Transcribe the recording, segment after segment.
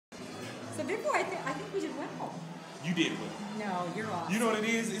Big Boy, I think we did well. You did well. No, you're awesome. You know what it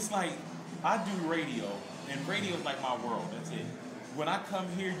is? It's like, I do radio, and radio is like my world. That's it. When I come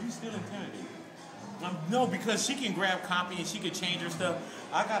here, you still intimidated. No, because she can grab copy and she can change her stuff.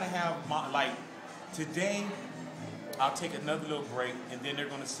 I gotta have my, like, today, I'll take another little break, and then they're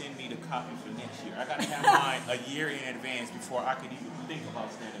gonna send me the copy for next year. I gotta have mine a year in advance before I could even think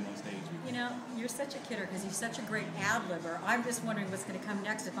about standing on stage. You know, you're such a kidder because you're such a great ad-libber. I'm just wondering what's going to come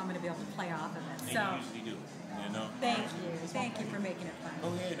next if I'm going to be able to play off of it. And So, you usually do. You know? thank you. Thank you for making it fun. Go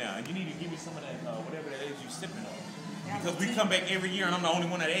ahead now. And you need to give me some of that, whatever that is you're sipping on. Because we come back every year and I'm the only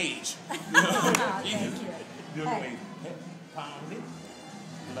one that age. You know? Thank you. Pound it.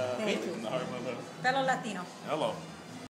 Love Thank it. you. Love it. Fellow Latino. Hello.